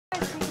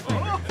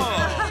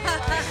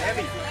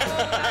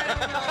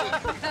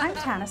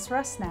Tanis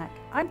Rusnak.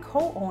 I'm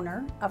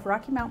co-owner of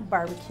Rocky Mountain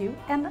BBQ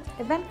and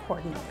event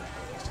coordinator.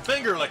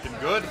 Finger licking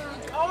good.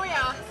 Oh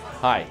yeah.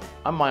 Hi,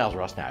 I'm Miles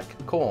Rusnak,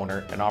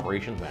 co-owner and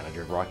operations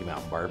manager at Rocky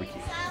Mountain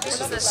BBQ.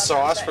 This is the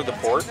sauce for the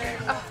pork.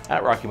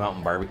 At Rocky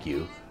Mountain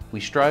BBQ,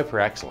 we strive for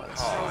excellence.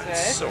 Oh,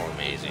 it's so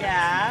amazing.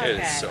 Yeah, It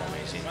okay. is so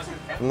amazing.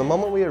 From the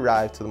moment we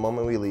arrive to the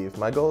moment we leave,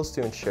 my goal is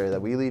to ensure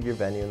that we leave your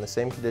venue in the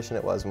same condition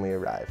it was when we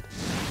arrived.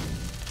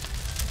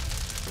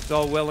 It's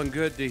all well and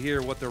good to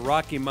hear what the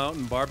Rocky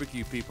Mountain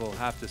BBQ people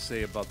have to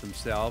say about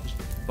themselves,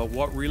 but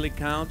what really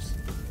counts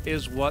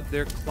is what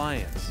their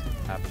clients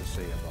have to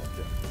say about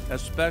them,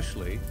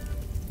 especially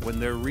when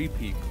they're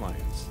repeat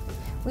clients.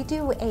 We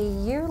do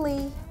a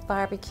yearly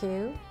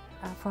barbecue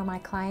for my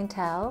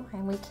clientele,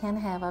 and we can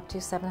have up to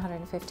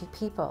 750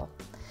 people.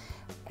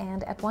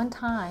 And at one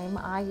time,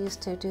 I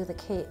used to do the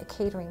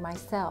catering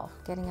myself,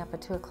 getting up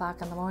at 2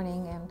 o'clock in the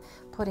morning and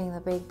putting the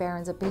big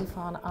barons of beef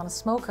on a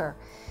smoker.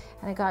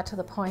 And it got to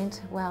the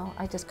point, well,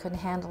 I just couldn't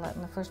handle it.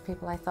 And the first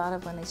people I thought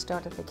of when they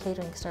started the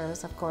catering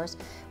service, of course,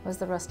 was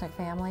the Rusnak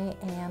family,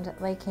 and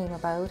they came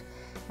about,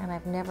 and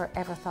I've never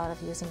ever thought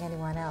of using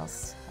anyone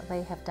else.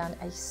 They have done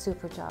a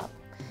super job.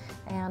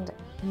 And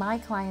my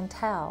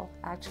clientele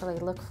actually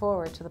look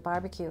forward to the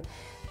barbecue.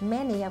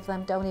 Many of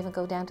them don't even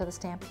go down to the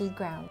Stampede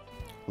ground.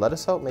 Let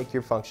us help make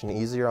your function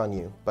easier on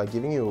you by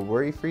giving you a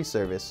worry-free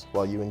service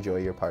while you enjoy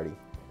your party.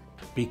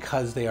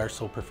 Because they are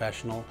so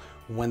professional,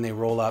 when they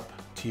roll up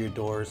to your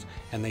doors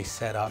and they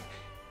set up,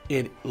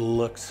 it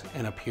looks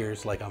and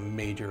appears like a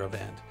major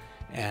event.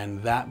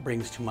 And that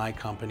brings to my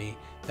company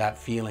that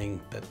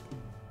feeling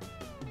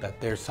that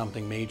there's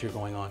something major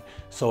going on.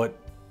 So it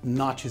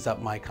notches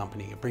up my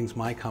company. It brings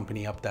my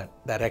company up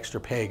that extra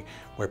peg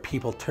where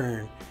people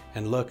turn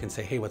and look and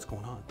say, hey, what's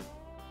going on?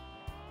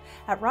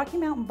 At Rocky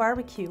Mountain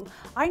BBQ,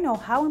 I know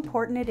how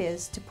important it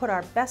is to put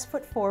our best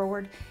foot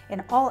forward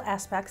in all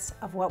aspects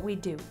of what we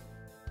do.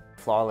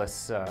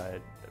 Flawless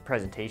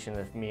presentation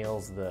of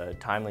meals, the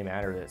timely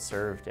manner that it's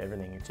served,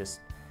 everything.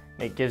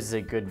 It gives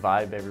a good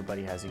vibe.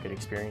 Everybody has a good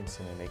experience,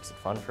 and it makes it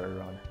fun for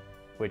everyone,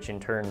 which in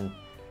turn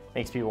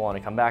makes people want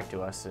to come back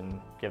to us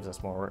and gives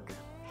us more work.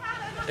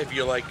 If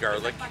you like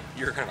garlic,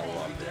 you're gonna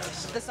love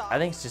this. I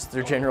think it's just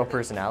their general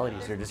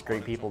personalities. They're just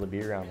great people to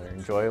be around. They're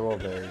enjoyable.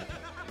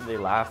 They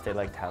laugh. They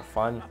like to have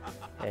fun,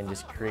 and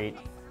just create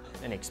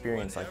an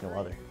experience like no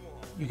other.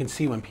 You can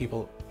see when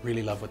people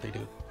really love what they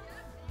do.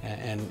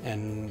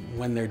 And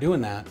when they're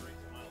doing that,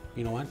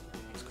 you know what?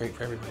 It's great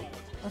for everybody.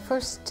 The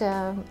first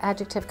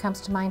adjective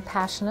comes to mind,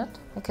 passionate,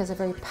 because they're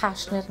very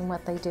passionate in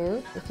what they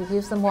do. If you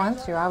use them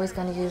once, you're always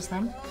going to use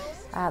them.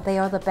 They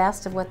are the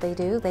best of what they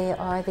do. They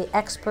are the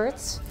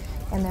experts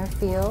in their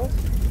field.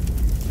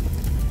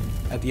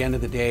 At the end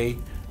of the day,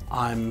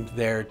 I'm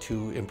there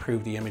to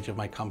improve the image of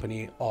my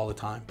company all the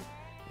time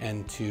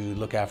and to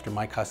look after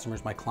my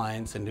customers, my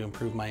clients, and to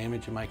improve my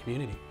image in my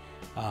community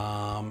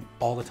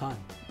all the time.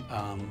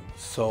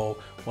 So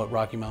what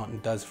Rocky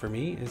Mountain does for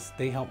me is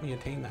they help me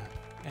attain that,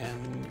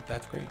 and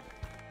that's great.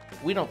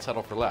 We don't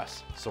settle for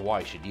less, so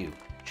why should you?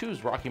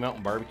 Choose Rocky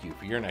Mountain BBQ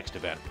for your next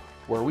event,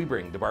 where we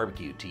bring the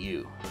barbecue to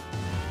you.